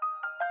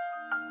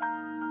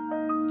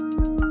Hey,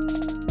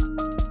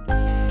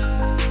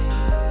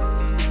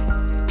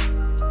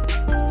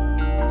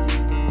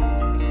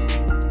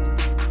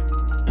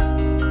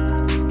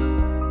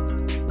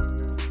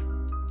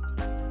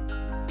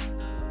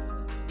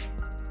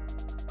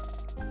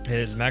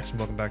 this is Max, and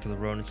welcome back to the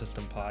Ronin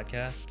System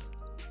podcast.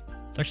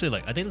 It's actually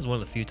I think this is one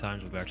of the few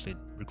times we've actually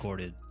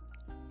recorded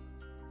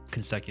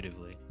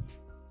consecutively.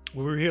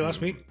 We were here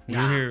last week. We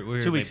were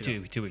here 2 weeks like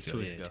ago. 2 weeks ago. 2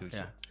 weeks Yeah, ago. 2 weeks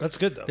Yeah. ago. That's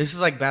good though. This is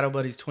like Battle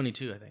Buddies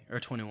 22, I think, or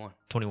 21.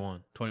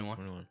 21. 21.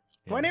 21.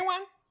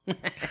 21.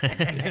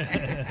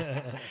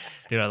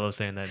 Dude, I love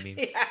saying that meme.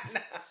 Yeah, no.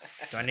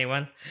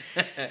 21.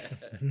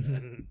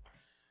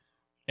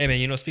 Hey,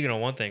 man, speaking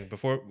of one thing,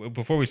 before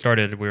we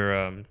started, they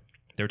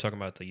were talking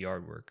about the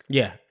yard work.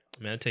 Yeah.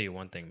 Man, I'll tell you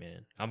one thing,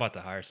 man. I'm about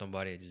to hire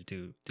somebody to just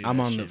do I'm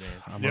that on shit, the. man.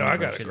 I'm Yeah, on I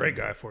the got a shit. great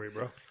guy for you,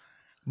 bro.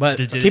 But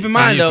Did keep in they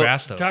mind, do though.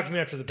 grass, though? Talk to me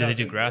after the. Did they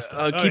do grass,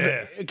 though?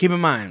 Keep in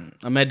mind,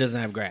 Ahmed doesn't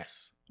have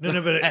grass.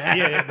 No, but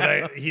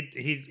he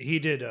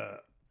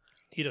did.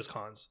 He does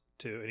cons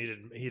too,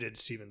 and he did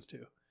Stevens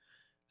too.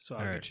 So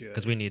I'll get you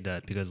because we need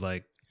that because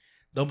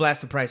Don't blast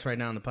the price right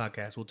now on the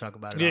podcast. We'll talk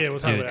about it. Yeah, after. we'll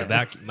talk dude,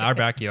 about it. our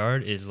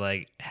backyard is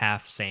like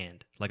half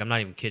sand. Like I'm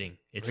not even kidding.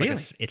 It's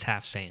Really? it's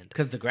half sand.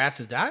 Because the grass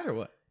has died, or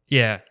what?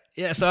 Yeah.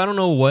 So I don't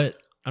know what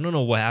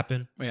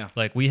happened. Yeah.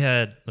 Like we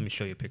had. Let me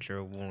show you a picture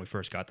of when we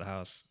first got the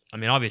house. I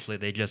mean, obviously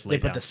they just They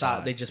laid put down the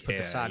sod. They just put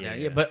the sod down.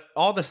 Yeah. Yeah, but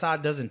all the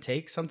sod doesn't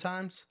take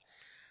sometimes,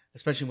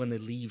 especially when they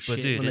leave But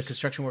shit. dude, when the it's-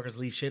 construction workers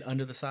leave shit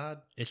under the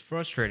sod. It's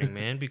frustrating,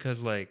 man,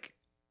 because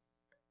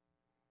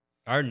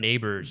our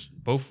neighbors,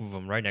 both of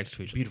them, right next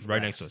to each other, Beautiful right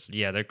grass. next to us.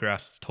 Yeah, their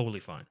grass is totally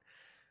fine,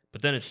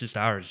 but then it's just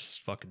ours,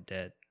 just fucking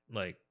dead,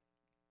 like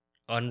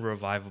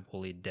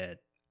unrevivably dead.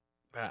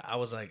 But I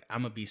was like,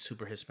 I'm gonna be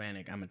super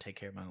Hispanic. I'm gonna take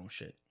care of my own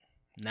shit.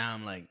 Now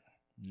I'm like,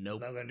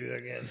 nope. Not gonna do that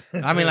again.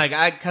 I mean, like,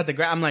 I cut the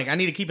grass. I'm like, I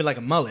need to keep it like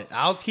a mullet.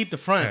 I'll keep the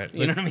front. All right,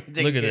 you know what I mean?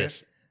 Taking Look at care.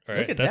 this. All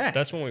right, Look at that's that.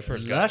 that's when we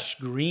first got it. Lush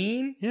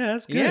green. yeah,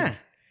 that's good. Yeah.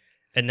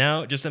 And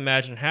now just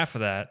imagine half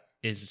of that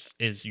is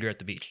you're at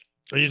the beach.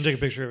 Oh, you didn't take a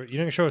picture of it. You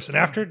didn't show us an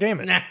after.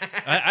 Damn it.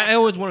 I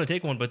always want to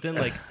take one, but then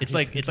it's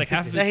like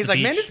half of it's He's the like,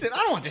 man, beach. I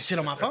don't want this shit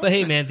on my phone. But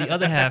hey, man, the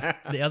other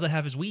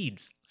half is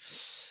weeds.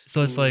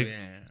 So it's Ooh, like,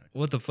 yeah.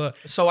 what the fuck?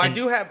 So And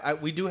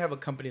we do have a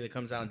company that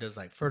comes out and does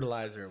like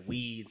fertilizer,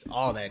 weeds,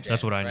 all that jazz.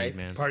 That's what I right? need,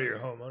 man. Part of your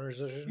homeowners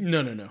association.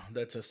 No.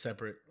 That's a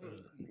separate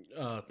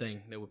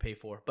thing that we pay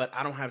for. But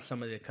I don't have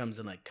somebody that comes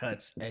and like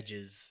cuts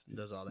edges,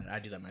 does all that. I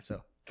do that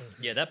myself.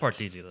 Yeah, that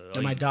part's easy though.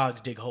 And my dogs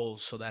dig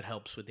holes, so that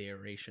helps with the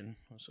aeration.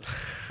 So.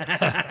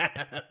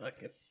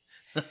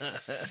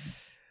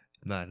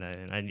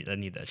 Man, I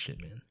need that shit,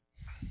 man.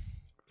 Yeah.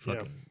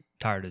 Fucking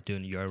tired of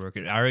doing the yard work.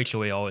 Our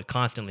HOA always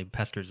constantly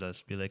pesters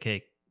us, be like,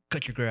 "Hey,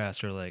 cut your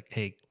grass," or like,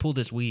 "Hey, pull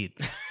this weed,"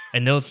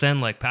 and they'll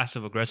send like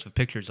passive aggressive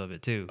pictures of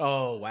it too,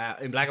 Oh wow!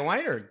 In black and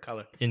white or in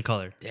color? in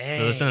color. So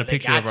Dang, they'll send a they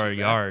picture got of our you,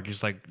 bro. yard,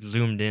 just like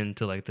zoomed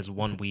into like this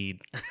one weed.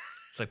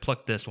 It's like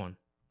pluck this one.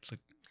 It's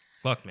like,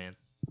 fuck, man.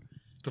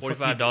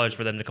 $45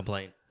 for them to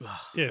complain.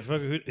 Yeah,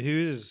 fuck.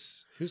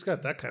 Who's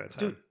got that kind of time?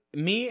 Dude,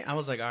 me, I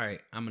was like, all right,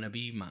 I'm a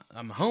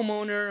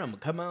homeowner. I'm gonna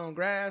cut my own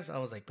grass. I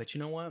was like, but you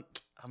know what?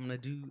 I'm gonna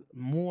do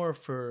more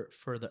for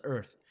the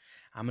earth.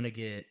 I'm gonna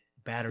get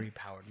battery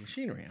powered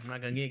machinery. I'm not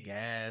gonna get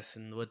gas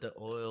and with the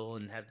oil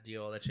and have to do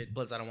all that shit.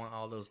 Plus, I don't want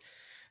all those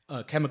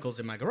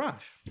chemicals in my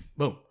garage.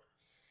 Boom.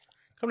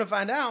 Come to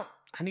find out,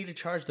 I need to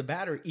charge the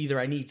battery. Either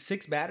I need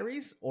 6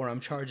 batteries, or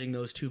I'm charging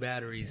those 2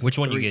 batteries. Which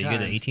one you 3 get? You get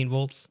the times. 18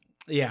 volts?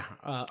 Yeah,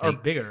 or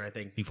bigger, I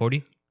think.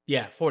 E40?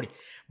 Yeah, 40.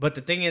 But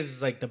the thing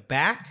is like the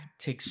back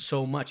takes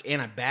so much,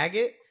 and I bag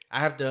it.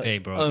 I have to Hey,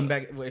 bro.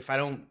 unbag it. If I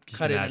don't Just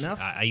cut imagine, it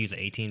enough. I use an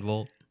 18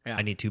 volt. Yeah.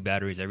 I need 2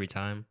 batteries every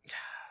time.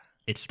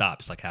 It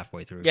stops like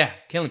halfway through. Yeah,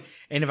 killing me.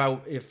 And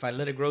if I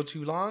let it grow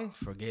too long,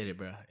 forget it,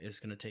 bro. It's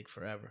gonna take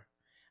forever.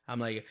 I'm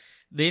like,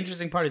 the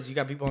interesting part is you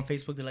got people on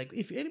Facebook. They're like,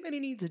 if anybody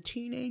needs a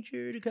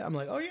teenager to cut, I'm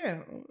like, oh yeah,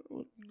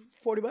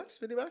 $40,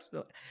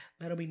 $50.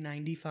 That'll be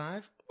 $95.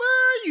 Well,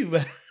 you.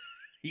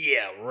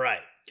 Yeah, right.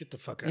 Get the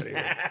fuck out of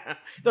here.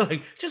 They're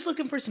like, just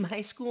looking for some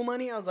high school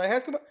money. I was like, high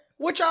school money?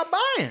 What y'all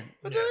buying?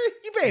 What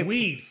you pay?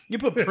 Weed. You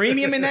put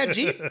premium in that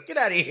Jeep? Get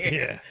out of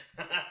here.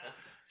 Yeah.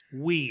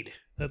 Weed.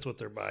 That's what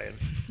they're buying.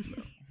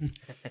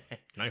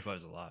 95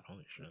 is a lot.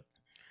 Holy shit.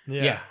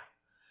 Yeah.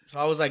 So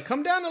I was like,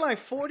 come down to like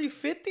 40,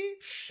 50.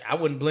 I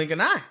wouldn't blink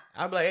an eye.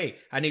 I'd be like, hey,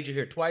 I need you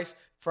here twice.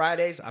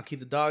 Fridays, I'll keep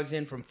the dogs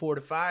in from 4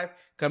 to 5.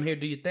 Come here,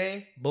 do your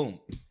thing. Boom.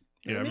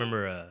 Yeah, I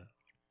remember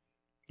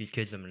these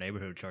kids in the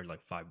neighborhood would charge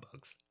like $5.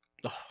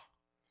 Oh.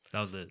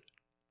 That was it.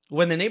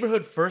 When the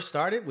neighborhood first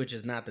started, which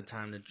is not the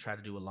time to try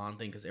to do a lawn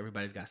thing because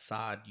everybody's got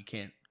sod, you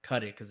can't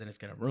cut it because then it's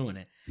going to ruin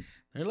it.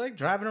 They're like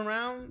driving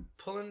around,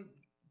 putting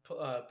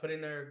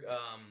their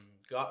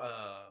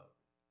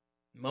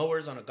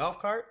mowers on a golf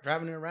cart,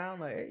 driving it around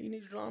like, hey, you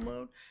need your lawn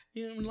mowed?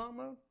 You need my lawn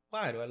mowed?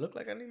 Why? Do I look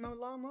like I need my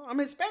lawn mowed? I'm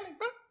Hispanic,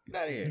 bro. Get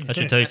out of here. I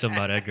should tell you something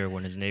about Edgar.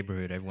 When his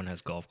neighborhood, everyone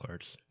has golf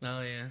carts.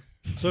 Oh, yeah.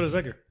 So does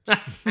Edgar. Yeah,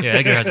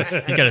 Edgar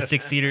he's got a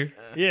 6-seater,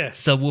 Yeah.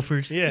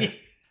 subwoofers, Yeah.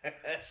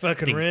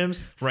 Fucking Things-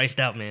 rims. riced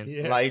out, man.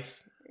 Yeah.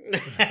 Lights.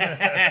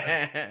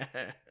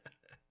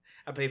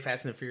 I play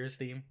Fast and the Furious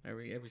theme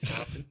every so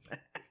often.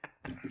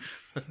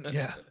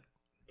 Yeah.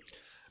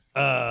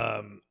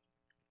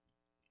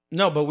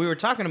 No, but we were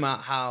talking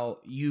about how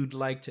you'd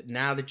like to,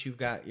 now that you've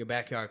got your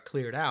backyard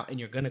cleared out and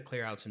you're gonna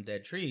clear out some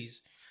dead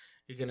trees,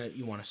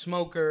 you want a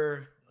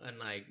smoker and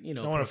like I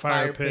put want a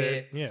fire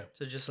pit. Yeah.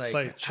 So just like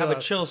Like, have a chill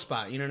out. chill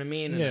spot, you know what I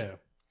mean? And Yeah.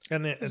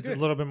 And then it's good. a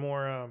little bit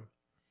more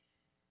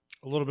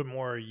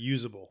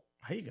usable.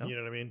 There you go. You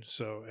know what I mean?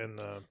 So and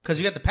Because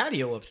you got the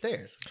patio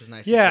upstairs, which is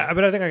nice. yeah, to see.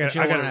 but I think I But got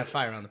you I don't want got to have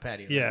fire on the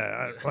patio.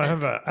 yeah. I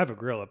have a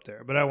grill up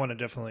there, but I want to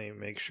definitely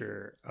make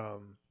sure.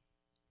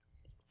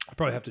 I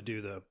probably have to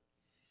do the.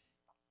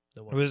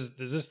 Is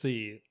this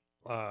the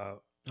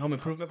Home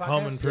improvement podcast?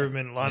 home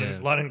improvement lawn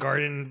and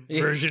garden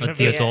Yeah. version Like of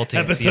the the adulting,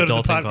 episode the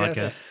of the adulting podcast?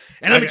 podcast.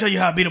 And let me Okay. tell you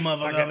how I beat him up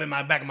in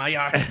my back of my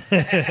yard.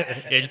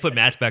 Yeah, just put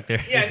mats back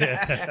there.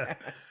 Yeah.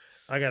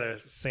 I gotta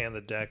sand the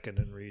deck and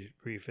then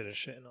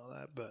refinish it and all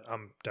that, but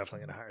I'm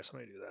definitely gonna hire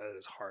somebody to do that. That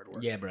is hard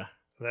work. Yeah, bro.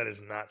 That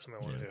is not something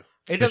I want to do.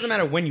 It doesn't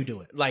matter when you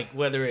do it. Like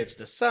whether it's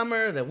the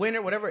summer, the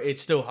winter, whatever,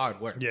 it's still hard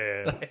work.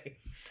 Yeah.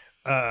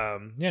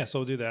 Yeah. So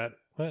we'll do that.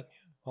 But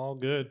all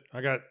good.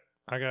 I got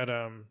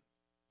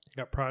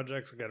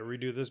projects. I got to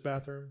redo this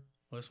bathroom.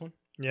 This one?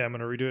 Yeah, I'm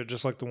gonna redo it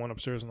just like the one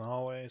upstairs in the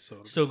hallway.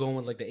 So Still going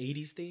with like the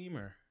 80s theme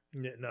or?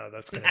 yeah, no,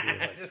 that's gonna be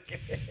like Just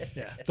kidding.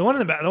 yeah. The one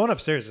in the one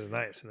upstairs is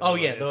nice. Oh,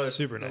 yeah, it's those-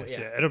 super nice.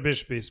 yeah. Yeah, it'll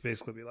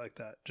basically be like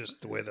that.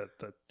 Just the way that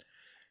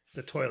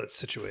the toilet's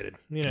situated.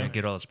 You know. Yeah,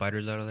 get all the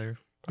spiders out of there.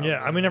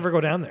 Yeah, I mean, never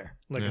go down there.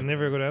 Like, Yeah. I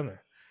never go down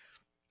there.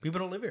 People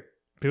don't live here.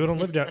 People don't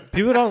live down.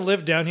 People don't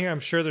live down here. I'm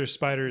sure there's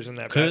spiders in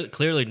that. back.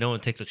 Clearly, no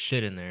one takes a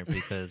shit in there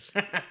because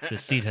the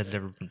seat has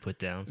never been put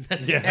down.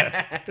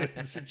 Yeah,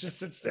 it just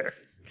sits there.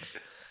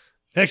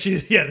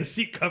 Actually, yeah, the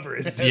seat cover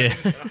is there.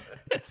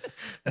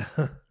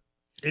 Yeah.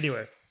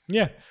 Anyway,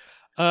 yeah.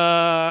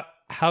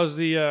 How is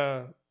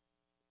the?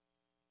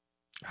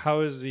 How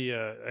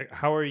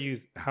are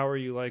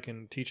you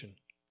liking teaching?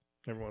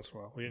 Every once in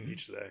a while, we didn't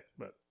teach today,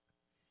 but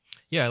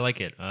Yeah, I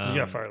like it. you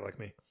got fired like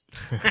me.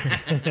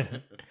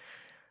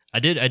 I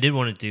did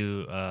want to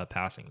do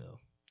passing though.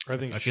 I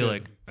think I feel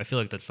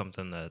like that's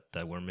something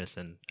that we're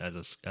missing as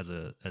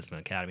an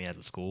academy, as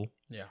a school.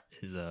 Yeah.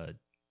 Is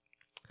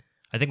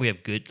I think we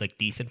have good, like,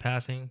 decent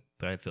passing,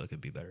 but I feel like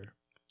it'd be better,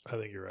 I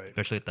think you're right.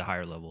 especially at the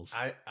higher levels.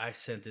 I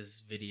sent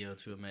this video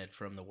to Ahmed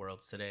from the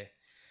Worlds today.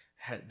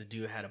 The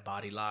dude had a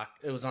body lock.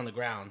 It was on the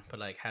ground, but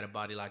like had a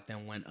body lock,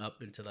 then went up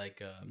into like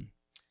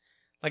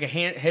a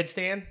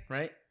headstand,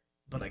 right?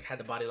 But like had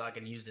the body lock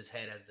and used his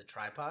head as the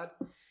tripod,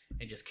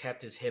 and just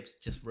kept his hips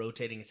just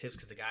rotating his hips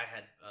because the guy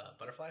had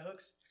butterfly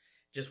hooks.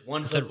 Just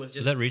one hook was just.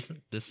 Is that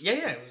recent?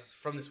 Yeah, it was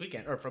from this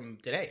weekend or from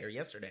today or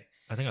yesterday.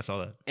 I think I saw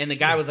that. And the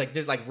guy was like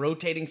this, like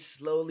rotating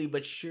slowly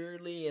but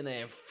surely, and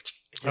then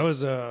I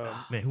was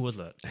Man, who was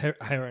that?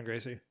 Hiram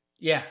Gracie.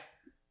 yeah.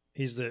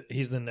 He's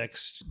the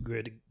next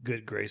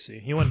good Gracie.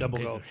 He won double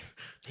gold.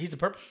 He's the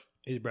purple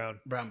He's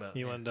brown. brown belt.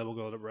 He won double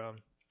gold at Brown.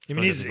 I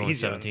Probably mean, because he's only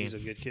he's young. 17. He's a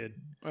good kid.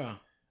 Oh.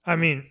 I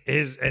mean,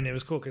 and it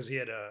was cool because he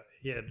had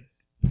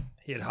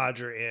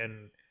Hodger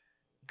and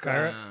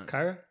Kyra.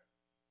 Kyra?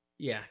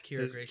 Yeah,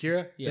 Kira Is, Gracie.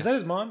 Kira? Yeah. Is that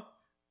his mom?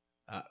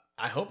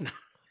 I hope not.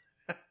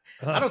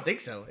 Huh. I don't think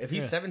so. If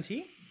he's Yeah.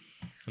 17,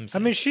 I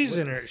mean, she's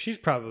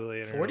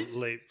probably in her 40s?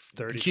 late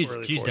 30s. she's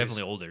early she's 40s.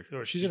 definitely older.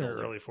 Or she's in her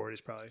older. early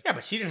 40s, probably. yeah,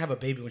 but she didn't have a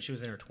baby when she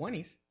was in her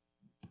 20s.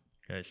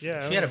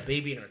 Yeah. She had a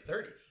baby in her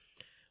 30s.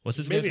 What's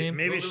this guy's name?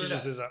 Maybe Google she's it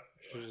just up.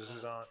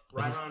 his aunt.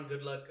 Ryron,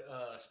 good luck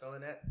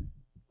spelling that.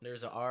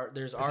 There's a R.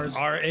 There's It's R's.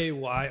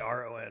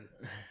 Rayron.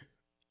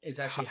 It's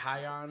actually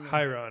Hyon.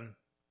 Hyron.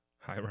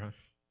 Hyron.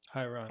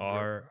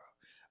 Hyron.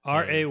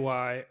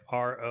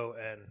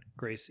 Rayron.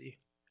 Gracie.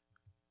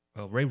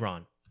 Oh,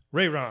 Rayron.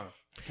 Rayron.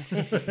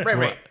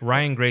 Right.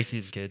 Ryan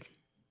Gracie's kid.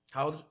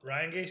 How old is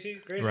Ryan Gracie?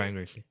 Gracie? Ryan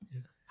Gracie.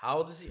 How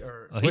old is he?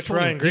 Or He's Which 20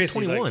 Ryan he's Gracie?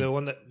 Like 21. the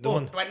one that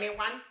 21?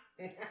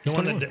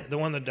 the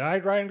one that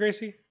died, Ryan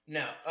Gracie?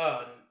 No.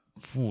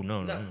 Ooh,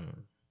 no.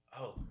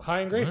 Oh.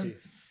 Ryan Gracie.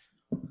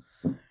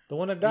 The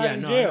one that died Yeah,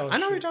 in no, jail. I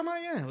know what you're talking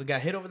about. Yeah, we got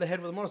hit over the head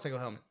with a motorcycle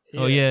helmet.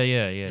 Oh yeah.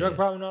 Drug yeah.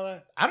 problem and all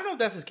that? I don't know if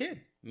that's his kid.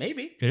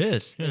 Maybe It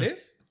is. Yeah. it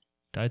is.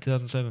 Died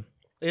 2007.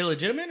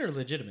 Illegitimate or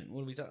legitimate?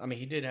 What are we talking? I mean,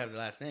 he did have the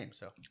last name,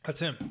 so That's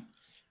him.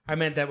 I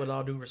meant that with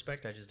all due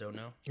respect. I just don't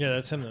know. Yeah,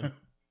 that's him then.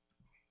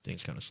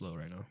 Things kind of slow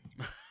right now.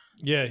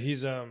 Yeah,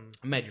 he's I'm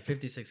mad your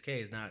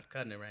 56K is not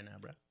cutting it right now,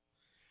 bro.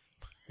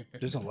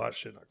 there's a lot of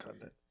shit not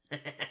cutting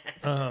it.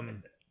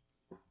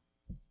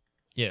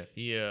 Yeah,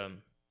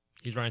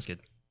 he's Ryan's kid.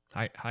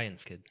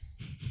 Hyan's kid.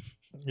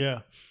 Yeah.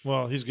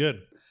 Well, he's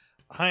good.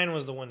 Hyan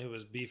was the one who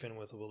was beefing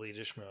with Waleed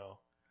Ishmael.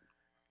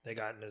 They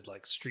got into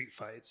like street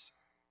fights,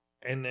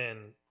 and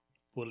then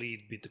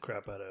Waleed beat the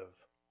crap out of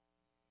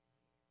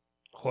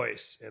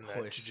Hoyce in that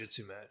Hoyce.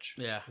 jiu-jitsu match.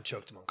 Yeah, And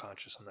choked him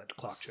unconscious on that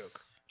clock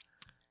choke.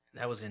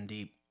 that was in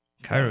deep.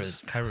 Kyra is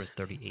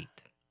 38.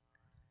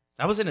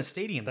 That was in a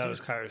stadium. That too.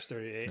 was Kyra's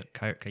 38.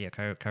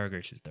 Kyra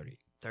Gracie is 30.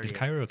 38. Is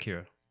Kyra or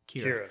Kira?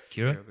 Kira.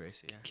 Kira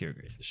Gracie. Yeah. Kira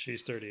Gracie.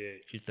 She's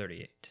 38. She's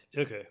 38.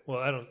 Okay.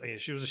 Well,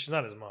 she's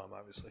not his mom,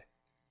 obviously.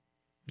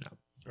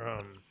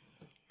 No.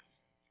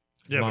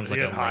 Yeah, mom's but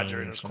he like had a Hodger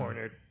lane in his somewhere.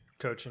 corner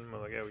coaching him.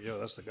 I'm like, yo,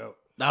 that's the goat.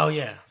 Oh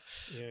yeah.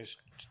 You know, he's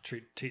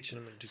teaching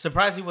him. And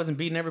Surprised he wasn't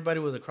beating everybody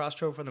with a cross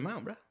choke from the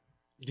mount, bro.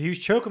 he was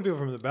choking people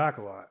from the back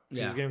a lot. He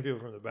Yeah. was getting people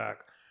from the back.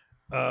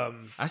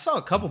 I saw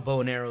a couple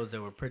bow and arrows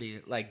that were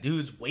pretty, like,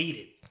 dudes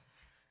waited.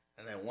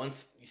 And then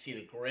once you see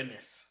the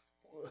grimace.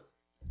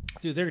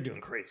 Dude, they're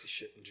doing crazy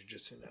shit in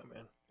jiu-jitsu now,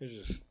 man.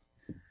 There's just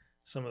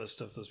some of the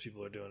stuff those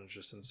people are doing is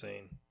just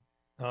insane.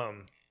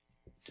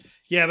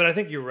 Yeah, but I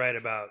think you're right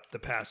about the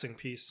passing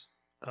piece.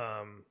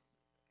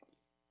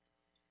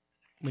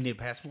 We need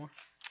to pass more.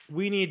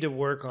 We need to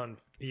work on.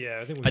 Yeah,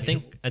 I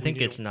think. I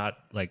think it's not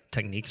like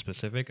technique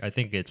specific. I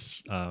think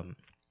it's a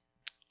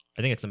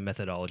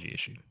methodology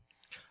issue.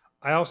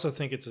 I also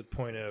think it's a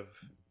point of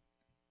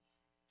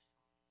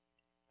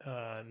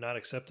not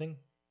accepting,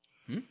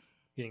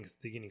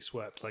 getting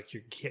swept. Like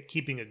you're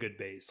keeping a good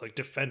base, like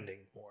defending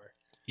more.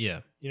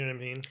 Yeah, You know what I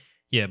mean?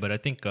 yeah, but I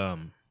think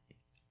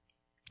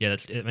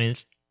that's. I mean,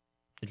 it's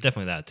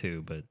definitely that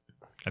too. But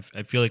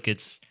I feel like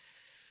it's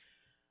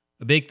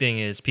a big thing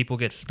is people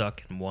get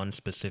stuck in one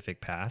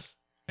specific pass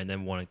and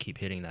then want to keep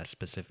hitting that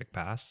specific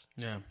pass.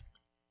 Yeah.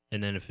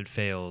 And then if it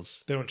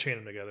fails, They don't chain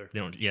them together. they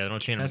don't chain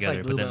them That's together.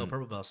 like blue but belt, then,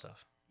 purple belt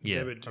stuff.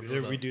 yeah,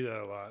 We do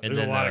that a lot. And There's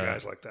a then, lot of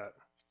guys like that.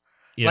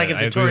 yeah, like if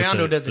I the agree with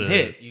Toriano doesn't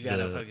hit, you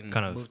gotta the fucking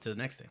kind of move to the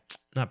next thing.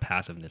 not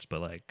passiveness, but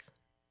like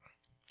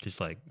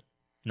just like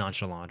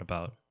nonchalant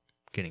about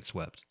getting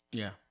swept.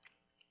 Yeah.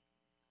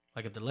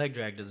 Like if the leg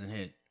drag doesn't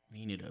hit,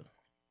 you need to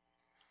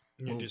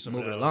You Move- do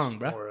something move it else, along,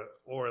 bruh.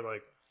 or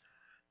like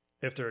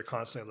if they're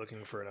constantly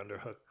looking for an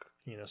underhook,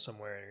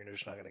 somewhere, and you're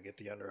just not going to get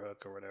the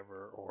underhook or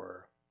whatever,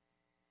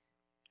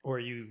 or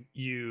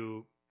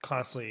you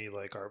constantly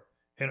like are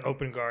in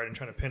open guard and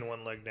trying to pin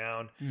one leg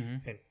down,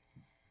 and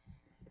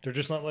they're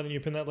just not letting you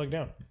pin that leg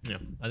down. Yeah,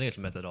 I think it's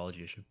a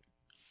methodology issue.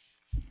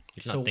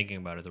 You're So- not thinking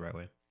about it the right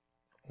way.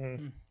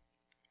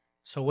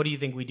 So what do you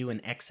think we do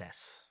in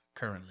excess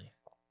currently?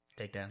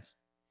 Takedowns.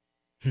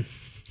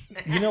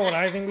 You know what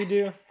I think we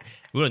do?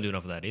 We don't do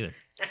enough of that either,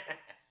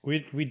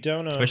 We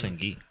don't especially in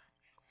gi.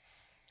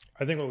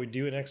 I think what we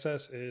do in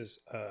excess is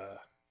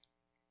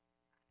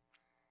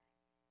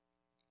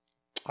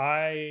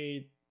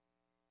I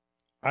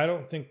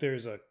don't think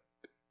there's a.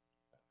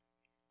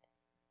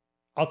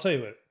 I'll tell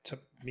you what, to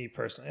me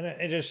personally,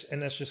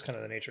 and that's just kind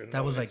of the nature.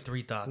 That was like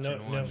three thoughts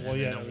in one. Well,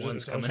 yeah, and then no,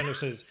 one's what I'm coming. trying to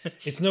say is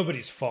it's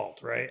nobody's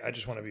fault, right? I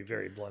just want to be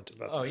very blunt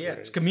about. Oh that, yeah, right?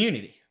 it's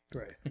community.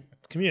 Right,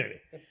 it's community,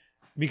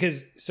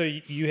 because so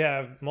you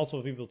have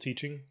multiple people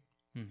teaching,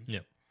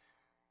 Yep.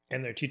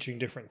 and they're teaching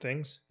different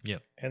things.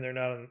 Yep. And they're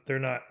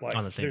not like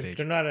On the same page.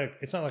 They're not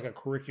it's not like a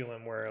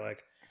curriculum where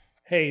like,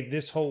 hey,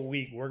 this whole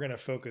week we're going to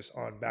focus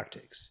on back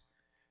takes,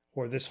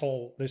 or these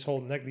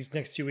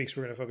next 2 weeks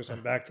we're going to focus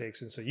on back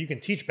takes, and so you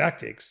can teach back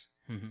takes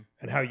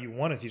and how you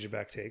want to teach a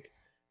back take,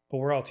 but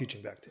we're all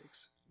teaching back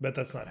takes. But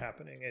that's not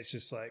happening. It's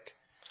just like,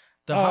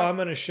 I'm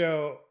going to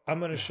show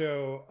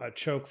a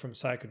choke from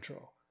side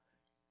control,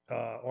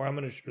 or I'm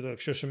going to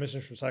show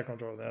submissions from side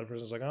control. And the other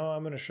person's like,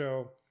 I'm going to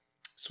show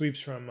sweeps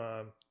from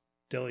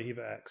Deli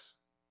Hiva X.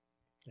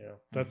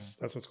 That's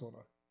what's going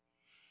on.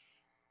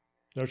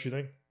 Know what you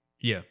think?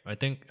 Yeah, I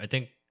think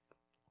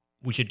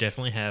we should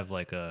definitely have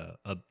like a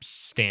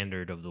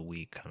standard of the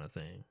week kind of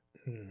thing.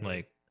 Mm-hmm.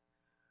 Like,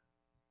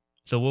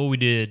 so what we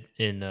did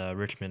in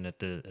Richmond at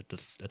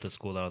the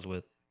school that I was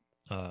with,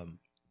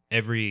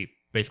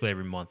 basically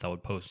every month I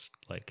would post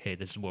like, hey,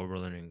 this is what we're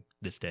learning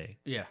this day.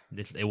 Yeah.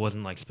 It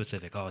wasn't like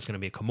specific. Oh, it's gonna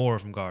be a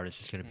Kimura from guard. It's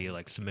just gonna be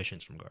like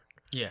submissions from guard.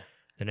 Yeah.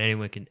 Then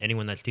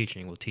anyone that's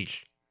teaching will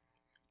teach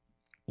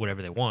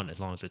whatever they want as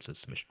long as it's a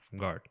submission from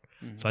guard.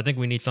 So I think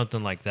we need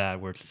something like that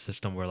where it's a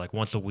system where like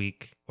once a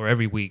week or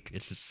every week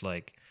it's just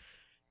like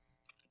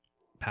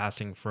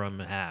passing from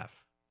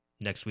half.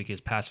 Next week is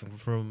passing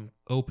from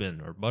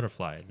open or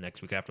butterfly.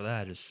 Next week after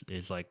that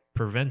is like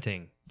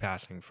preventing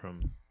passing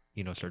from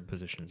certain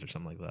positions or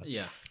something like that.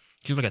 Yeah.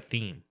 Feels like a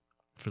theme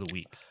for the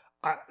week.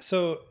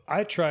 So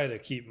I try to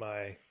keep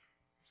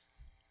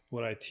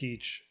what I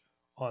teach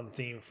on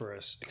theme for an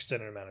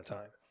extended amount of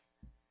time.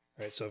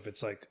 Right. So if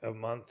it's like a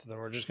month, then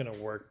we're just going to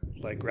work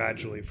like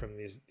gradually from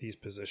these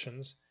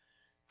positions.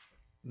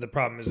 The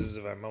problem is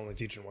if I'm only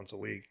teaching once a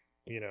week,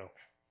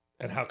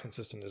 and how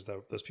consistent is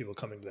those people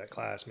coming to that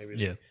class?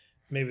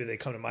 Maybe they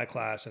come to my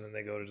class and then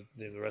they go to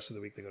the rest of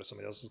the week, they go to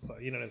somebody else's class.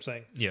 You know what I'm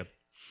saying? Yeah.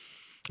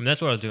 I mean,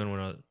 that's what I was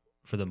doing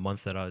for the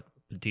month that I've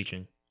been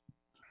teaching.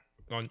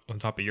 On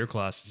top of your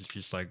class, it's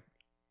just like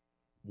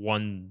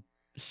one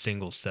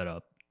single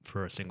setup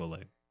for a single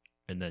leg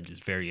and then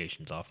just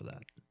variations off of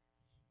that,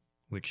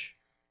 which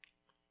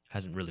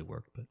hasn't really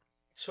worked. But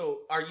So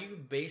are you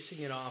basing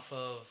it off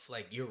of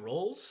like your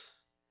roles?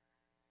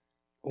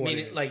 What do you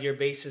Meaning mean? like your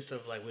basis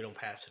of like we don't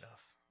pass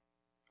enough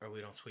or we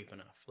don't sweep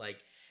enough. Like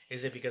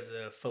is it because of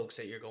the folks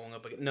that you're going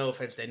up against? No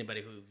offense to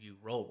anybody who you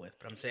roll with,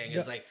 but I'm saying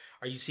is like,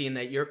 are you seeing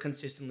that you're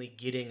consistently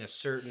getting a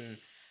certain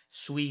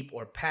sweep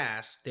or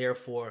pass,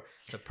 therefore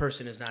the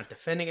person is not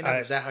defending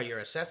enough? Is that how you're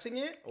assessing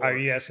it? Or? Are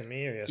you asking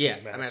me or are you asking Yeah,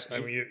 Max? I'm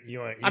asking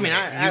you. I mean,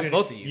 I asked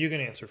both of you. You can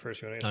answer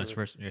first. You want to answer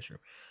first, yeah, sure.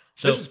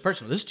 So this was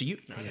personal. This is to you.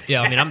 No,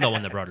 yeah, I mean, I'm the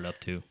one that brought it up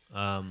too.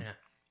 Yeah.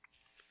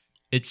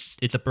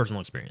 It's a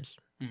personal experience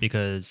Mhm.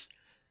 because,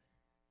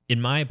 in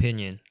my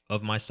opinion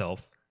of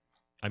myself,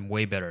 I'm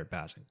way better at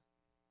passing.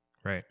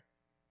 Right?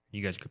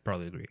 You guys could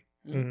probably agree.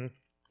 Mhm.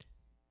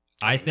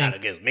 I Not think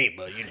against me,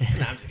 but you know.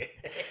 No, I'm just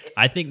kidding.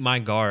 I think my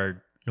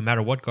guard, no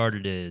matter what guard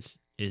it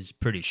is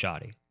pretty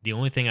shoddy. The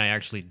only thing I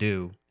actually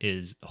do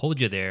is hold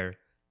you there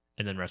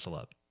and then wrestle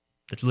up.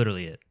 That's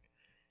literally it.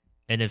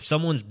 And if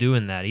someone's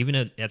doing that, even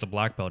as a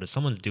black belt, if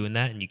someone's doing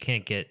that and you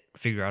can't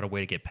figure out a way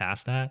to get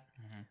past that,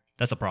 Mhm.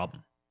 that's a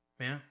problem,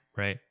 Yeah.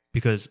 right?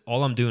 Because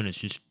all I'm doing is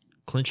just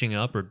clinching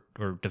up or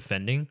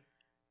defending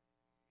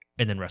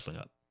and then wrestling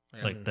up.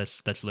 Yeah. Like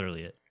that's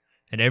literally it.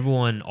 And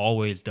everyone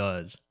always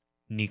does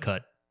knee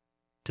cut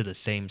to the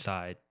same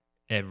side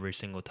every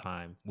single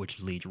time, which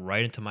leads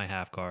right into my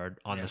half guard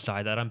on Yeah. the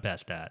side that I'm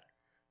best at,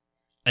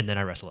 and then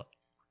I wrestle up.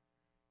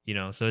 You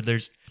know, so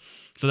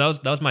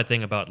that was my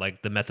thing about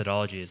like the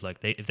methodology is like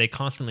if they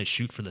constantly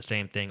shoot for the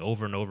same thing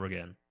over and over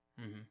again,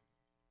 Mhm.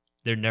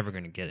 they're never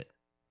gonna get it.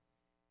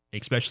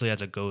 Especially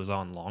as it goes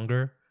on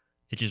longer,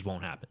 it just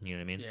won't happen. You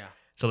know what I mean? Yeah.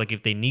 So like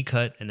if they knee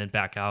cut and then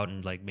back out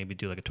and like maybe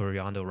do like a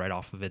Toriando right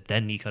off of it,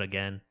 then knee cut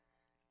again,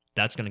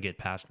 that's gonna get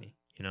past me.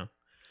 You know?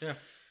 Yeah.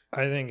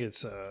 I think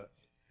it's a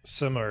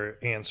similar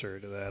answer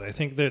to that. I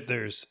think that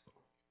there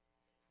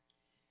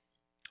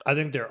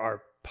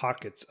are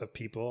pockets of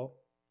people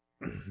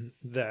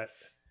that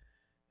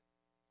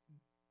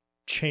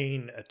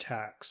chain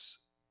attacks,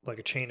 like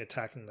a chain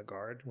attacking the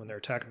guard. When they're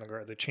attacking the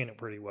guard, they chain it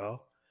pretty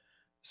well.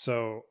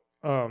 So,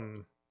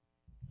 I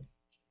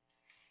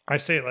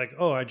say it like,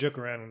 I joke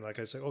around and like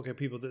I say, okay,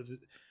 people,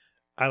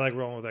 I like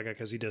rolling with that guy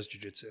because he does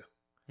jujitsu.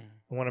 Mhm.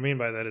 And what I mean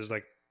by that is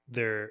like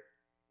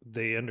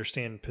they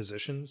understand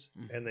positions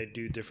Mhm. and they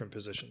do different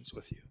positions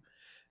with you.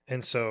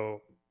 And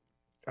so,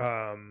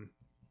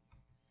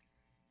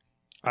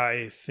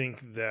 I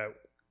think that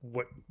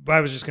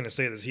I was just going to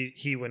say this.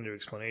 He went into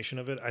explanation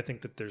of it. I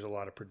think that there's a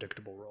lot of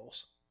predictable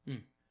roles.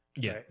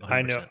 Yeah. Right?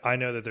 100%. I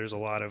know that there's a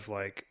lot of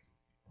like,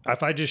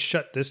 if I just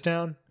shut this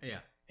down,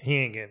 Yeah. he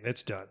ain't getting.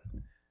 It's done.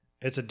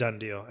 It's a done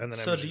deal. And then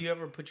So, do you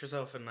ever put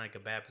yourself in like a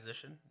bad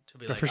position to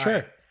be like, for all sure.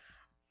 right,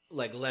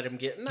 like let him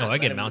get? Oh, I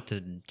let get him-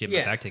 mounted and get my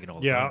Yeah. back taken all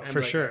the Yeah, time. I'm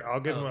for like, sure.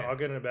 I'll get okay. I'll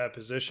get in a bad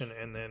position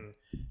and then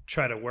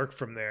try to work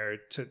from there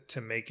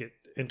to make it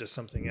into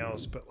something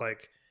else. But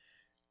like,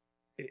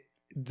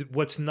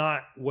 what's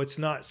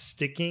not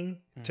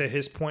sticking to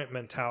his point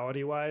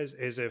mentality wise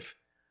is if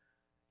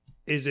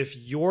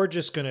you're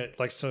just gonna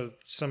like, so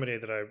somebody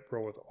that I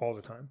roll with all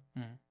the time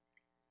Mhm.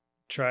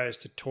 tries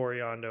to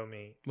Toriando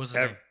me What's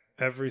his name?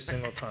 every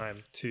single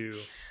time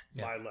to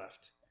Yeah. my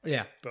left,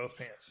 Yeah. both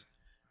pants,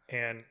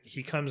 and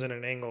he comes in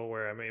an angle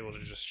where I'm able to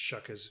just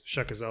shuck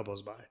his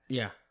elbows by.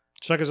 Yeah.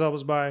 Chuck his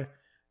elbows by,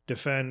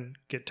 defend,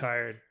 get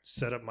tired,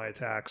 set up my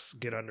attacks,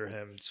 get under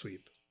him,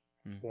 sweep,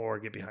 or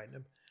get behind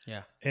him.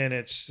 Yeah. And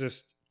it's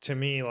just, to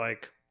me,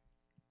 like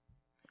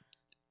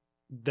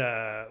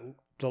the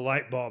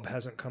light bulb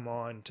hasn't come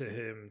on to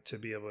him to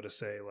be able to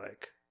say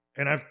like,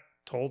 and I've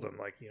told him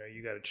like,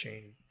 you got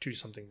to do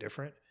something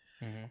different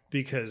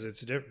because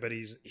it's different. But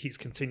he's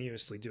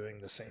continuously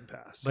doing the same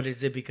pass. But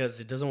is it because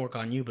it doesn't work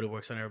on you, but it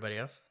works on everybody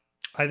else?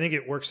 I think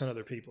it works on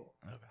other people.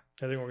 Okay.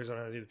 I think it works on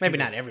other people. Maybe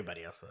not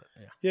everybody else, but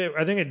yeah. Yeah,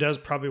 I think it does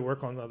probably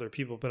work on other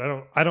people, but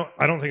I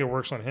don't think it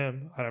works on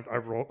him.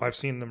 I've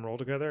seen them roll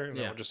together, and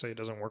Yeah. I'll just say it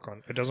doesn't work on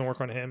him. It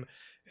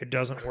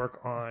doesn't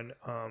work on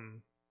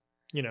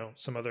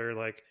some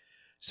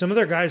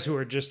other guys who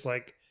are just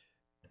like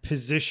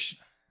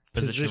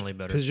Positionally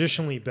better.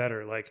 Positionally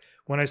better. Like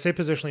when I say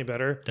positionally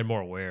better, They're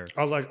more aware.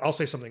 I'll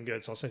say something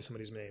good. So I'll say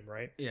somebody's name,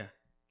 right? Yeah.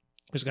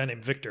 There's a guy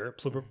named Victor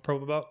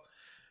Pro Belt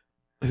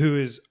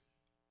who's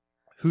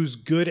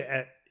good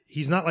at.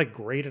 He's not like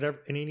great at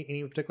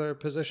any particular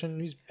position.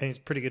 He's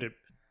pretty good at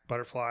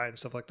butterfly and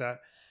stuff like that.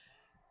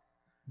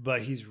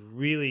 But he's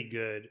really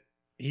good.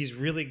 He's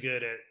really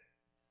good at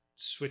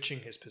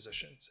switching his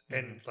positions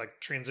and like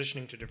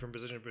transitioning to different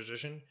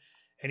position.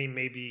 And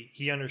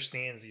he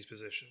understands these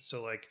positions.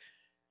 So like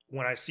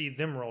when I see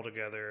them roll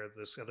together,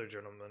 this other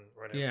gentleman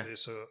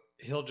so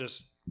he'll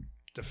just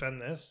defend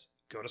this,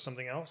 go to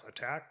something else,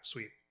 attack,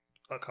 sweep,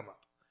 I'll come up.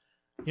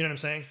 You know what I'm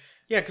saying?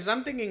 Yeah, because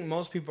I'm thinking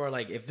most people are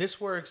like, if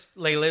this works,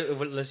 like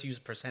let's use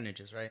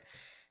percentages, right?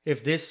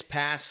 If this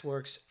pass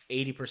works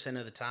 80%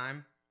 of the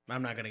time,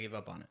 I'm not going to give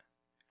up on it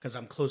because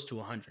I'm close to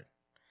 100.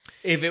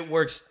 If it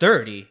works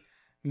 30,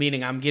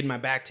 meaning I'm getting my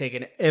back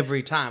taken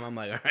every time, I'm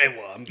like, all right,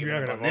 well, I'm giving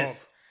up on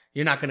this.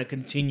 You're not going to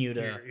continue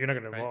to... You're not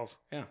going to evolve.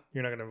 Yeah.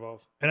 You're not going to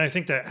evolve. And I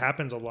think that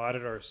happens a lot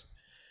at ours.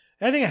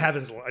 I think it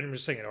happens a lot. I'm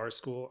just saying at our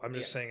school. I'm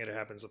just saying it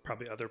happens at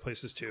probably other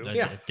places too. I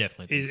Yeah.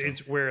 definitely. Think so.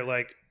 It's where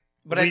like...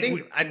 But I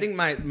think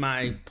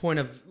my point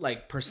of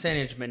like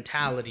percentage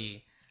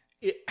mentality,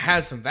 it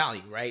has some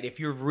value, right? If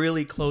you're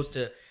really close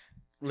to,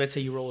 let's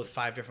say you roll with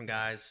 5 different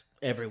guys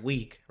every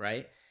week,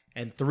 right?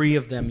 And 3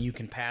 of them you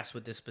can pass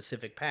with this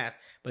specific pass,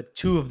 but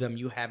 2 of them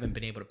you haven't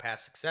been able to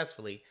pass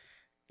successfully,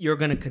 you're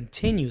going to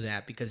continue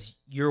that because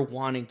you're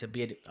wanting to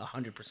be at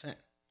 100%.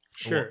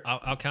 Sure. Well,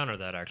 I'll counter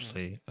that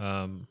actually.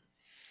 Gotta bring-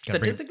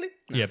 Statistically?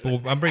 No. yeah,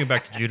 but I'm bringing it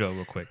back to judo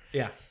real quick.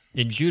 Yeah.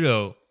 In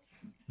judo,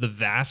 the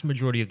vast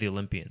majority of the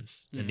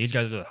Olympians, and these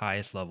guys are the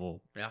highest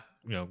level, Yeah.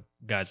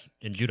 guys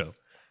in judo,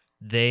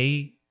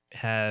 they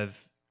have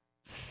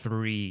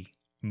 3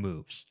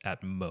 moves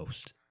at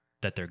most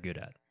that they're good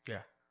at.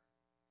 Yeah.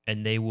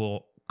 And they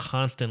will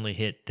constantly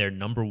hit their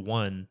number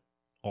 1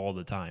 all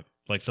the time.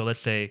 Like, so let's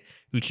say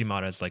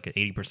Uchimata is like an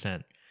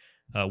 80%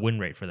 win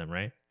rate for them,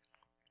 right?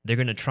 They're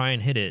going to try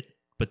and hit it,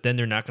 but then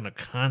they're not going to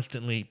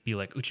constantly be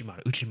like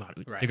Uchimata.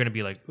 Right. They're going to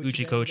be like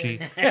Uchi Kochi.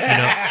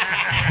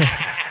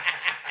 Yeah.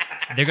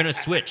 They're going to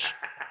switch.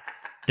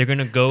 They're going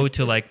to go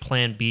to like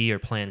plan B or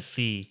plan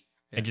C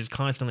and just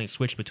constantly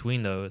switch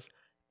between those.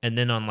 And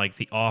then on like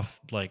the off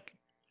like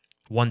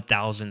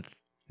 1000th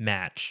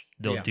match,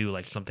 they'll do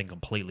like something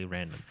completely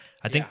random.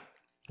 I think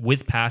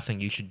with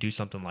passing, you should do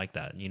something like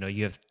that.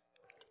 You have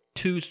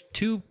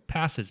two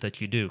passes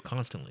that you do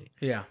constantly.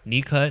 Yeah.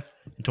 Knee cut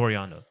and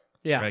Toriando.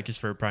 Yeah. Right. Just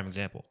for a prime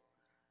example.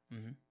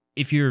 Mhm.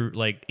 If you're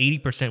like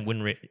 80%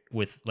 win rate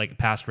with like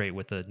pass rate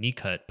with a knee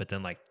cut, but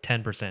then like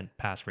 10%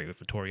 pass rate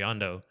with a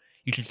Toriando,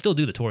 you should still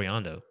do the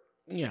Toriando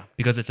Yeah.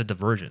 because it's a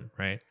diversion,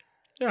 right?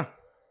 Yeah.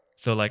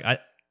 So like I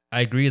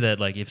agree that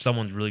like if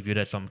someone's really good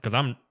at something, because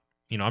I'm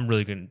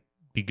really gonna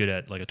be good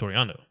at like a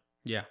Toriando.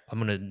 Yeah. I'm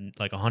gonna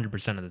like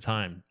 100% of the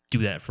time do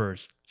that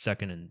first,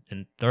 second,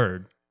 and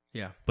third.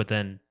 Yeah. But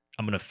then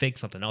I'm gonna fake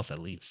something else at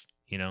least,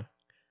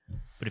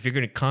 But if you're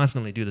gonna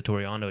constantly do the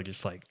Toriando,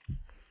 just like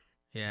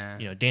Yeah.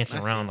 dancing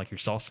I see. around like you're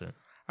salsa.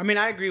 I mean,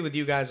 I agree with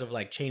you guys of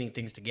like chaining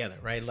things together,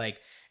 right? Like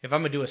if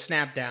I'm gonna do a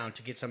snap down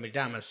to get somebody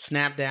down, I'm gonna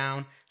snap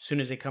down as soon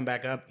as they come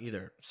back up,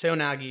 either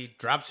seonagi,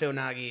 drop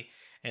seonagi,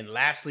 and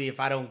lastly, if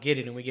I don't get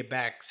it and we get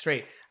back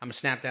straight, I'm gonna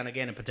snap down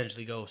again and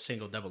potentially go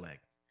single double leg.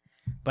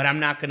 But I'm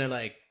not gonna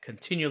like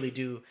continually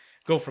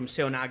go from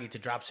seonagi to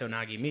drop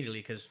seonagi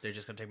immediately because they're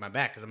just gonna take my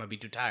back because I'm gonna be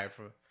too tired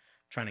for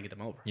trying to get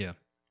them over. Yeah,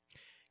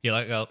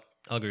 like I'll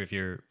agree with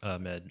your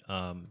Med.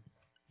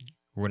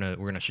 We're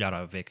gonna shout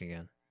out Vic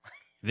again.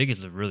 Vic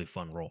is a really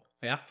fun role,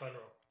 Yeah, Fun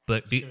roll.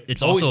 but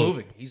it's always also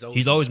moving.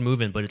 He's always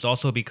moving, but it's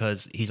also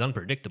because he's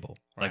unpredictable.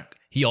 Right. Like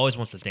he always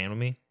wants to stand with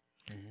me,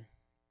 Mhm.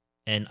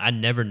 and I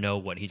never know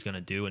what he's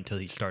gonna do until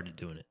he started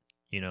doing it.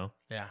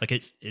 Yeah. Like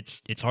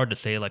it's hard to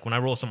say. Like when I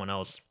roll someone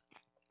else,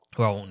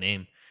 who I won't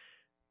name,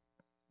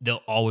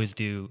 they'll always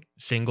do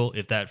single.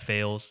 If that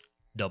fails,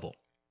 double.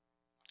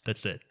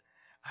 That's it.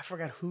 I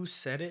forgot who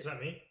said it. Is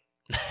that me?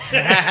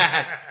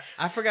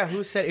 I forgot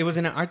who said it was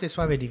in an Arte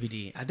Suave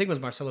DVD. I think it was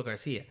Marcelo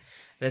Garcia.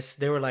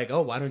 They were like,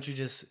 "Oh, why don't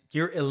you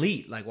you're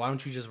elite? Like, why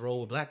don't you just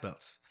roll with black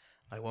belts?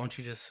 Like, why don't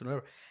you just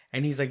whatever?"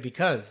 And he's like,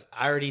 "Because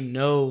I already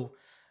know."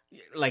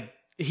 Like,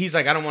 he's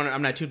like,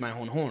 I'm not tooting my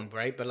own horn,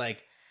 right? But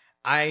like,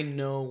 I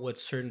know what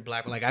certain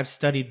like I've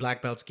studied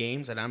black belts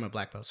games, and I'm a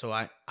black belt, so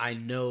I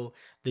know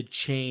the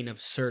chain of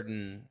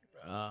certain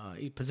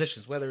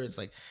positions, whether it's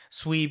like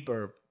sweep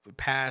or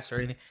pass or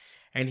anything.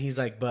 And he's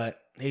like,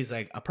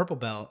 a purple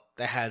belt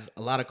that has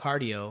a lot of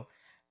cardio.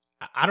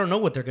 I don't know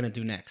what they're gonna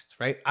do next,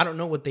 right? I don't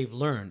know what they've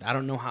learned. I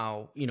don't know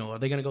how, are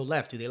they gonna go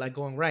left? Do they like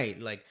going right?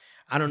 Like,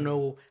 I don't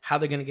know how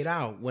they're gonna get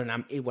out. When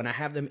I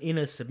have them in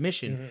a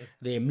submission,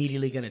 they're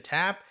immediately gonna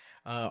tap.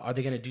 Are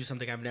they gonna do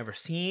something I've never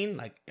seen?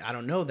 Like, I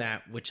don't know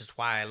that, which is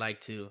why I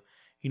like to,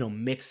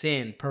 mix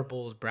in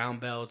purples, brown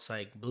belts,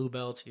 like blue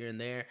belts here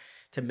and there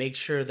to make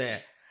sure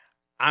that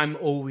I'm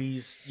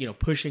always,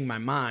 pushing my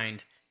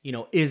mind.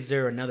 Is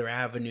there another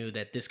avenue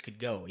that this could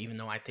go? Even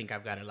though I think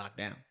I've got it locked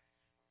down.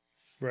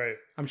 Right.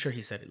 I'm sure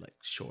he said it like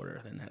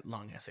shorter than that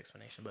long ass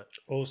explanation, but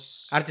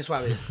Os. Arte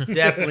Suave is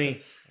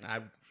definitely.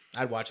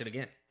 I'd watch it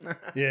again.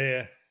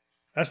 Yeah.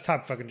 That's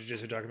top fucking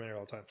jiu-jitsu documentary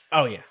all the time.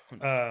 Oh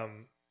yeah.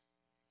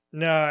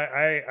 No,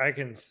 I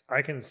can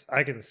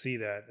see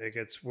that. It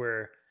gets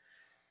where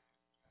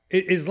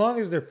as long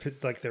as they're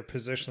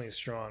positionally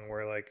strong,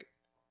 where like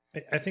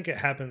I think it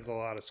happens in a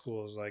lot of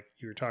schools. Like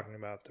you were talking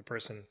about the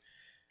person,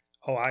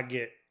 I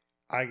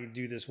can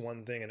do this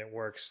one thing and it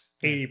works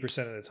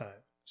 80% of the time.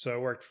 So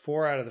it worked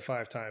 4 out of the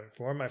 5 times.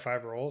 4 of my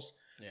 5 rolls.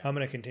 Yeah. I'm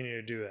going to continue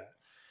to do that.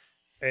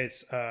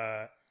 It's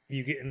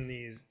you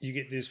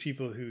get these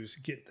people who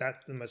get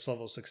that much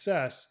level of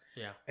success.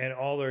 Yeah. And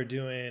all they're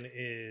doing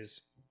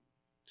is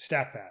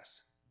stack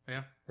pass.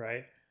 Yeah.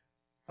 Right.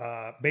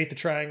 Bait the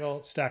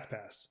triangle, stack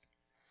pass.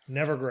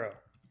 Never grow.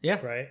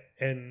 Yeah. Right.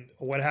 And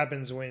what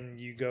happens when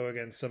you go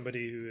against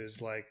somebody who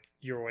is like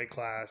your weight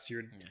class,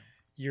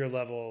 your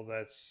level?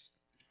 That's,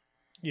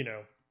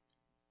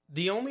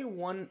 the only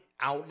one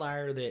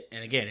outlier that,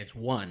 and again, it's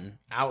one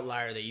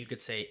outlier that you could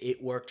say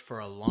it worked for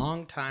a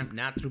long time,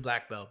 not through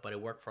black belt, but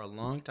it worked for a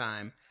long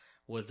time,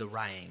 was the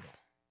triangle.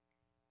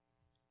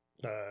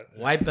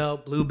 White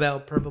belt, blue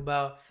belt, purple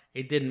belt,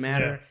 it didn't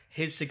matter. Yeah.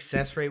 His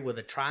success rate with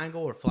a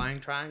triangle or flying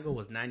triangle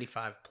was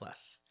 95+.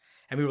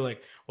 And we were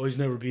like, "Oh, he's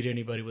never beat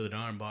anybody with an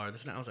arm bar."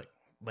 This and I was like,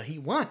 "But he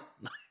won."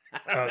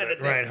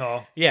 Ryan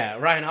Hall. Yeah,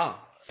 Ryan Hall.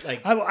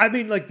 Like, I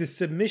mean, like the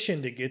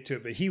submission to get to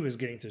it, but he was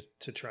getting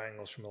to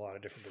triangles from a lot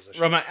of different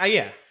positions.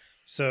 Yeah.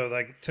 So,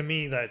 like, to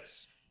me,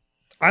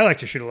 I like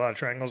to shoot a lot of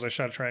triangles. I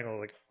shot a triangle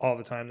like all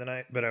the time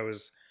tonight, but I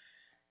was,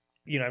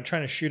 I'm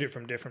trying to shoot it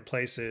from different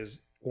places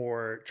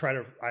or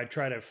I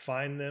try to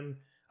find them.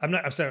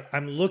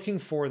 I'm looking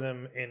for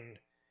them in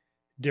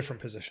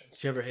different positions.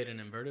 Did you ever hit an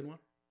inverted one?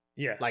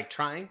 Yeah. Like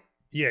trying?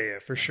 Yeah,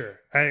 for sure.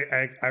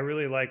 I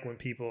really like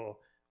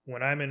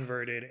when I'm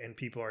inverted and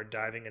people are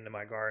diving into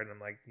my guard and I'm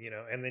like,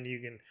 and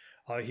then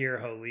I'll hear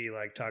Holy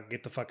like talk,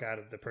 get the fuck out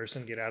of the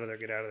person, get out of there,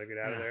 get out of there, get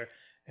out of there.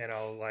 And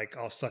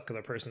I'll suck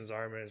the person's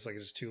arm and it's like,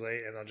 it's too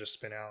late and I'll just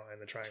spin out and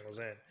the triangle's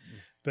in.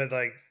 But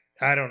like,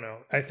 I don't know.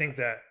 I think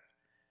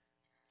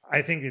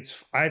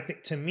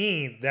to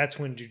me, that's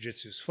when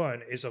jujitsu's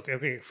fun is okay.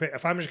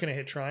 If I'm just going to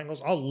hit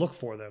triangles, I'll look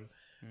for them,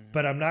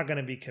 but I'm not going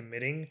to be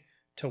committing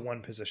to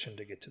one position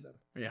to get to them.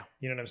 Yeah.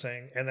 You know what I'm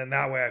saying? And then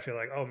that way I feel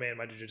like, oh man,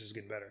 my jiu-jitsu is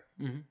getting better.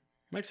 Mm-hmm.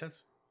 Makes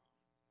sense.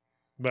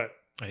 But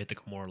I hit the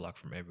Kimura lock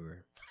from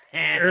everywhere.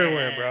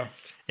 Everywhere, bro.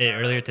 Hey,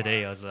 earlier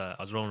today, I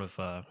was rolling with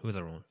who was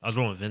I rolling? I was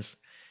rolling with Vince,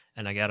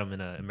 and I got him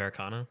in a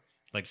Americana,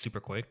 like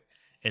super quick.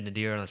 And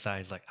Nadir on the side,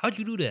 he's like, "How'd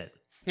you do that?"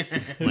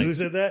 Who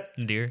said that?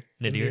 Nadir.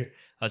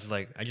 I was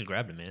like, "I just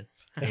grabbed it, man."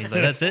 And he's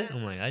like, "That's it."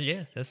 I'm like,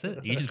 "Yeah, that's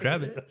it. You just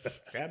grab it."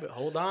 Grab it.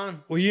 Hold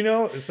on.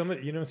 Well,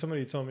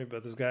 somebody told me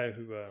about this guy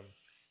who.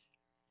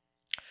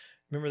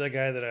 Remember that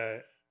guy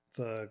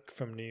that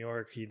from New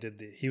York? He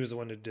was the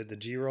one who did the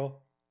G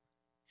roll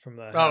from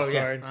the half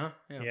guard.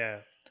 Yeah.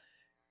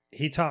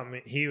 He taught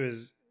me. He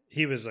was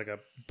like a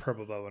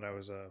purple belt when I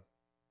was a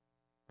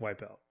white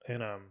belt,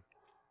 and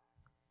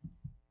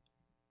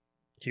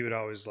he would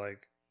always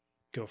like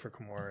go for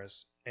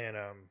Kimuras, and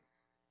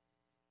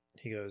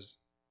he goes,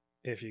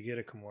 if you get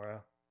a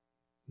Kimura,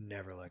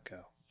 never let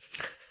go.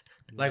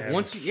 Like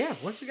once you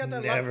got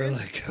that, never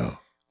let go.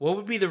 What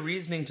would be the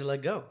reasoning to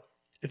let go?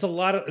 It's a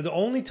lot of the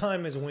only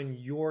time is when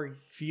you're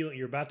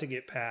about to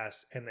get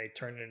past and they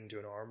turn it into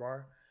an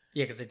armbar.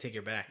 Yeah, because they take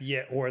your back.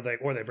 Yeah, or they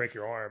break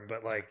your arm,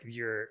 but like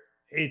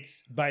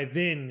it's by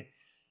then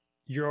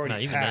you're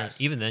already past.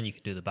 Even then you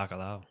can do the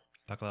Bacalao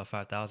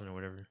 5000 or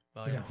whatever.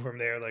 Oh, yeah. From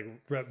there, like,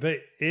 but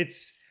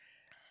it's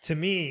to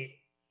me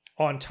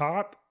on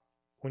top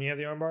when you have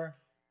the armbar.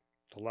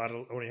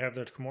 When you have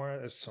the Kimura,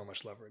 there's so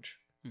much leverage.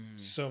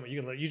 So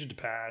you can use it to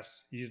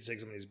pass, use it to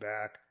take somebody's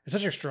back. It's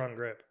such a strong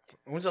grip.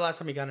 When's the last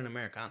time you got an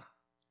Americana?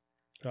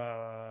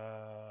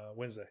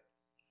 Wednesday.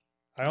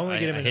 I only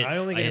get him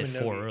in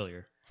 4 no-gi.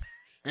 earlier.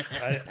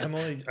 I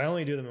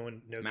only do them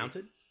in no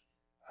Mounted?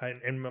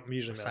 I'm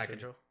usually mounted. Side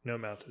control? No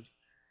mounted.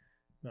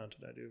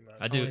 Mounted. I do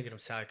mounted. I do. only get them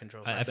side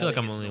control. I feel like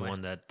I'm the only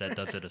one that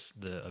does it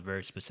a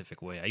very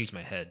specific way. I use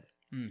my head.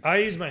 I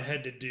use my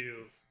head to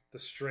do the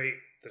straight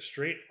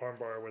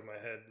armbar with my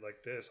head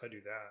like this. I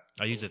do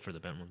that. I use it for the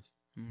bent ones.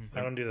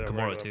 I don't do that.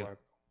 Kimura too.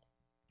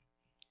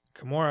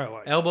 Kimura, I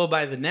like. Elbow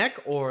by the neck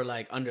or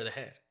like under the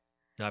head?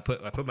 No, I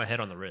put my head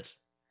on the wrist.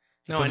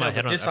 No, I know, I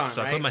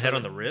put my head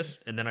on the So-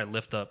 wrist and then I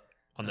lift up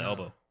on the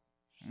elbow.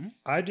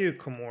 I do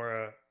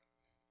Kimura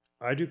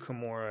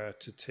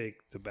to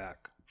take the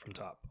back from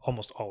top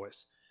almost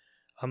always.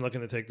 I'm looking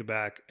to take the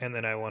back, and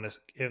then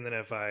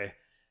if I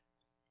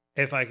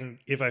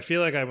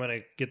feel like I'm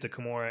gonna get the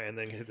Kimura and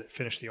then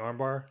finish the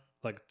armbar,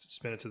 like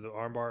spin it to the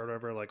armbar or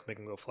whatever, like make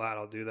them go flat,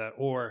 I'll do that,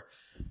 or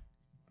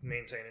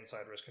maintain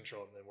inside wrist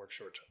control and then work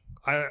short choke.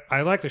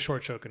 I like the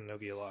short choke in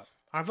no-gi a lot.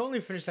 I've only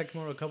finished that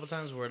Kimura a couple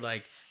times where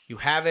like you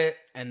have it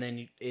and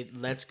then it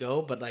lets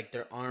go, but like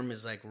their arm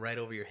is like right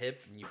over your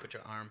hip, and you put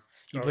your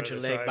put your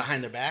leg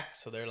behind their back,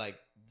 so they're like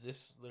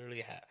this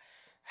literally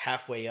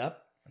halfway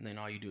up, and then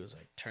all you do is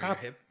like turn your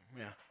hip.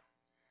 Yeah.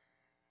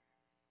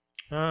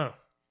 Oh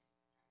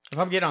If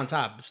I'm get on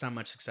top, it's not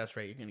much success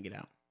rate. You're gonna get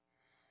out.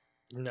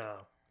 no,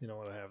 you don't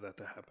want to have that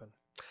to happen.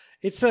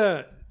 It's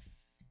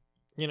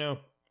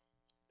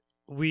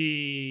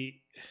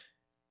we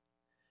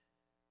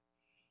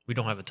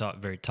don't have a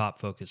very top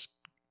focused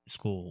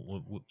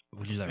school,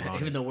 which is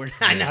ironic. Even though we're,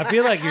 I know. I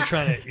feel like you're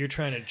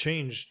trying to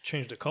change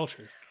the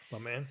culture, my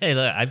man. Hey,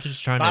 look, I'm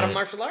just trying Bottom to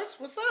martial arts.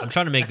 What's up? I'm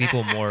trying to make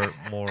people more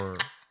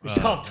It's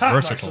called top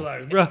versatile. martial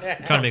arts, bro.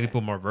 I'm trying to make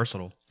people more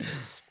versatile.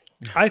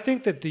 I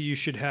think that you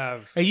should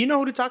have. Hey, you know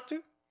who to talk to?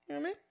 You know what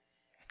I mean?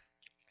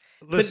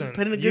 Listen,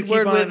 put in a you good keep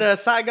word on- with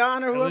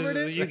Saigon or whoever listen,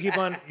 it is. You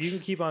can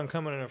keep on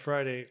coming on a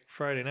Friday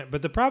night,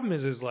 but the problem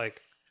is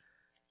like,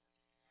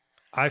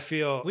 I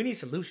feel We need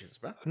solutions,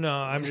 bro. no.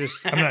 I'm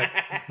not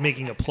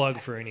making a plug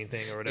for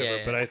anything or whatever,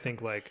 Yeah. but I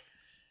think like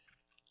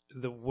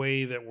the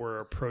way that we're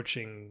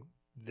approaching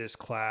this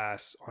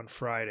class on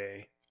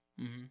Friday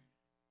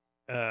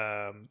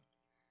Mm-hmm.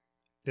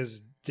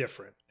 is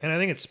different, and I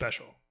think it's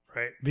special,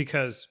 right?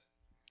 Because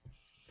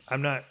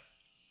I'm not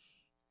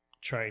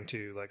trying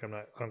to like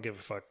I don't give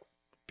a fuck.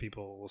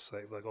 People will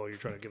say like, "Oh, you're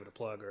trying to give it a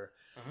plug,"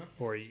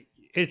 or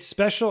it's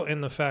special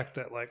in the fact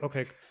that like,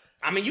 okay,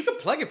 I mean, you can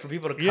plug it for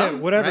people to come. yeah,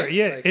 whatever, right?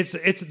 yeah, Like,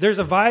 it's there's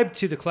a vibe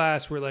to the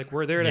class where like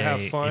we're there to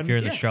have fun, If you're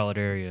in the Charlotte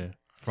area,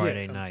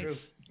 Friday come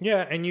nights.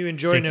 yeah, and you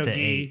enjoy 6 to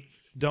no-gi,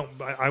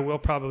 I will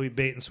probably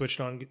bait and switch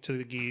it on to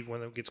the gi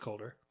when it gets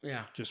colder.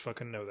 Yeah. Just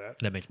fucking know that.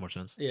 That makes more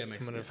sense. Yeah, it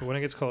makes sense. When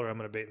it gets colder, I'm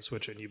gonna bait and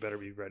switch it, and you better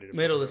be ready to.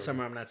 Middle of the fucking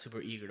summer, I'm not super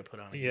eager to put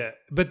on. Yeah,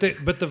 but the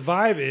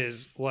vibe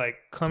is like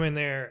come in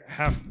there.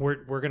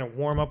 We're gonna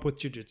warm up with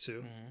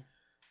jujitsu. Mm-hmm.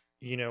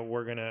 You know,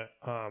 we're gonna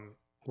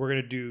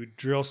do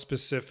drill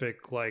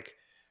specific like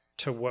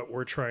to what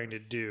we're trying to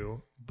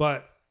do,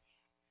 but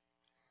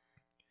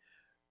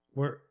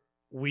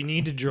we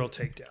need to drill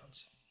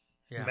takedowns.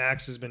 Yeah.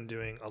 Max has been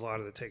doing a lot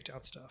of the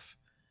takedown stuff.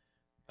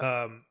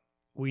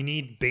 We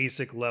need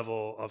basic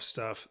level of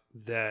stuff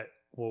that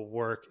will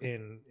work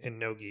in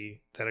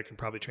no-gi that I can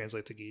probably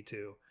translate the gi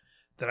to,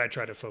 that I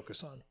try to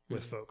focus on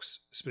with folks,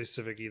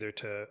 specific either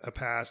to a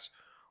pass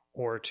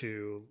or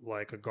to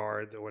like a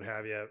guard or what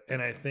have you.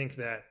 And I think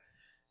that,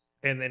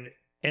 and then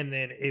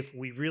if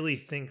we really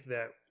think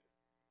that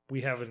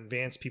we have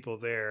advanced people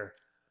there,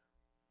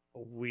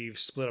 we've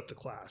split up the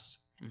class.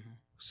 Mm-hmm.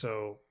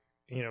 So,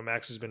 you know,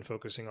 Max has been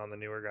focusing on the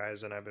newer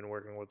guys, and I've been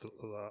working with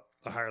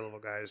the higher level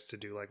guys to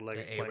do like leg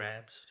The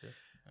Arabs too.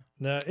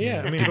 No,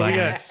 yeah, I mean, Dubai but we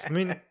got, guys. I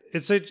mean,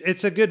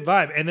 it's a good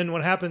vibe. And then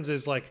what happens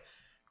is like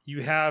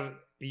you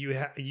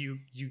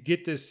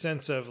get this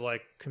sense of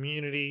like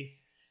community,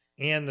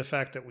 and the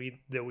fact that we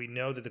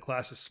know that the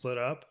class is split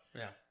up.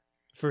 Yeah.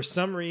 For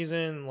some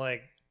reason,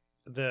 like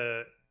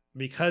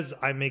because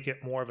I make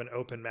it more of an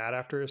open mat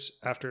after a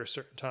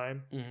certain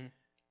time, Mm-hmm.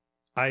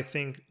 I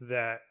think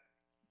that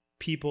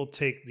people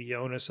take the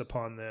onus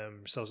upon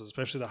themselves,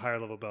 especially the higher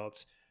level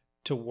belts,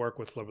 to work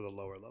with the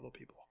lower level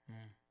people.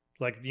 Mm.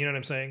 Like, you know what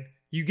I'm saying?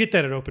 You get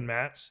that at open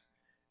mats,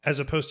 as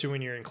opposed to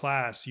when you're in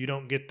class, you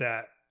don't get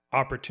that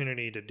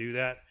opportunity to do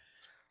that.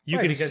 You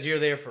Right, can because you're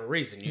there for a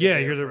reason.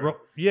 you're the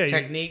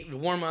technique,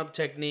 warm up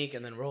technique,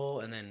 and then roll,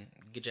 and then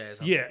get your ass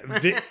on.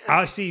 Yeah,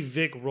 I see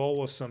Vic roll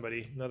with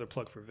somebody. Another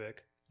plug for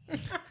Vic.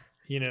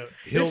 You know,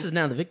 This is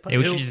now the Vic. Hey,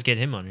 we He'll- should just get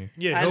him on here.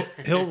 Yeah,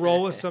 he'll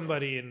roll with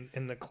somebody in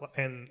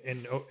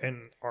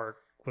our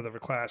whatever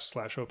class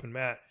 / open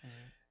mat,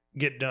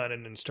 get done,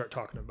 and then start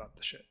talking about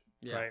the shit,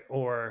 Yeah. right?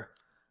 Or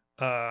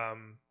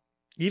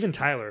even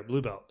Tyler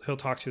Blue Belt, he'll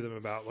talk to them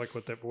about like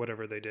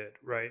whatever they did,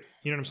 right?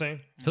 You know what I'm saying?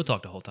 He'll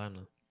talk the whole time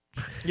though.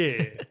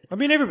 Yeah. I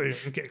mean, everybody.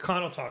 Okay,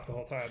 Con will talk the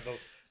whole time,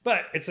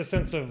 but it's a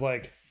sense of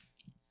like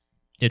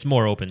It's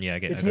more open. Yeah, I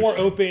get. it's I get more it.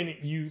 open.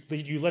 You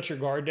let your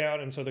guard down,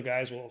 and so the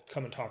guys will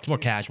come and talk. It's to more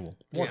you. casual.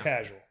 More Yeah.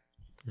 casual.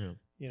 Yeah,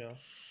 You know.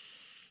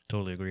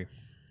 totally agree.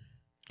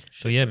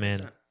 So Shit, yeah, it's man,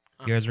 not-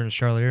 you guys are in the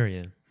Charlotte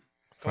area.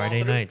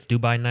 Friday through. nights,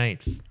 Dubai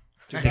nights,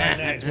 Dubai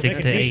nights. We're 6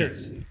 making to 8.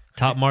 t-shirts.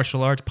 Top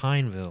martial arts,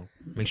 Pineville.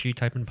 Make sure you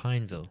type in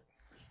Pineville.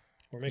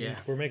 We're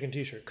making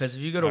t-shirts. Because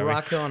if you go to All right.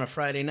 Rock Hill on a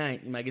Friday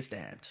night, you might get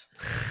stabbed.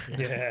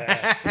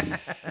 Yeah.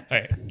 All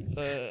right.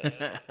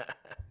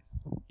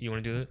 You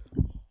want to do it?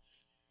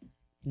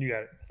 You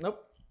got it.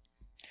 Nope.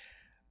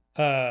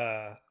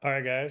 All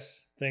right,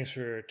 guys. Thanks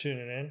for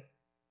tuning in.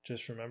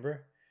 Just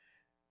remember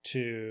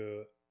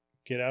to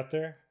get out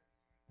there,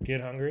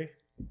 get hungry,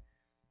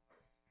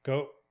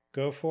 go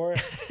for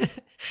it.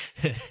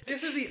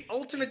 This is the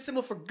ultimate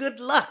symbol for good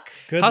luck.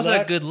 Good How's luck.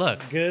 that good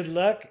luck? Good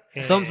luck.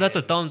 And That's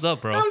a thumbs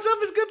up, bro. Thumbs up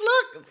is good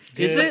luck.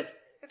 Is good-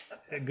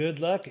 it? Good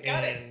luck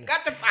Got and it.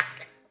 Got the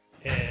pocket.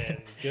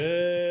 and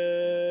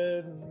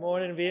good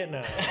morning,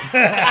 Vietnam. All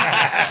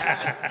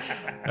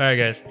right,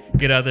 guys.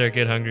 Get out there,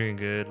 get hungry, and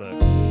good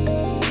luck.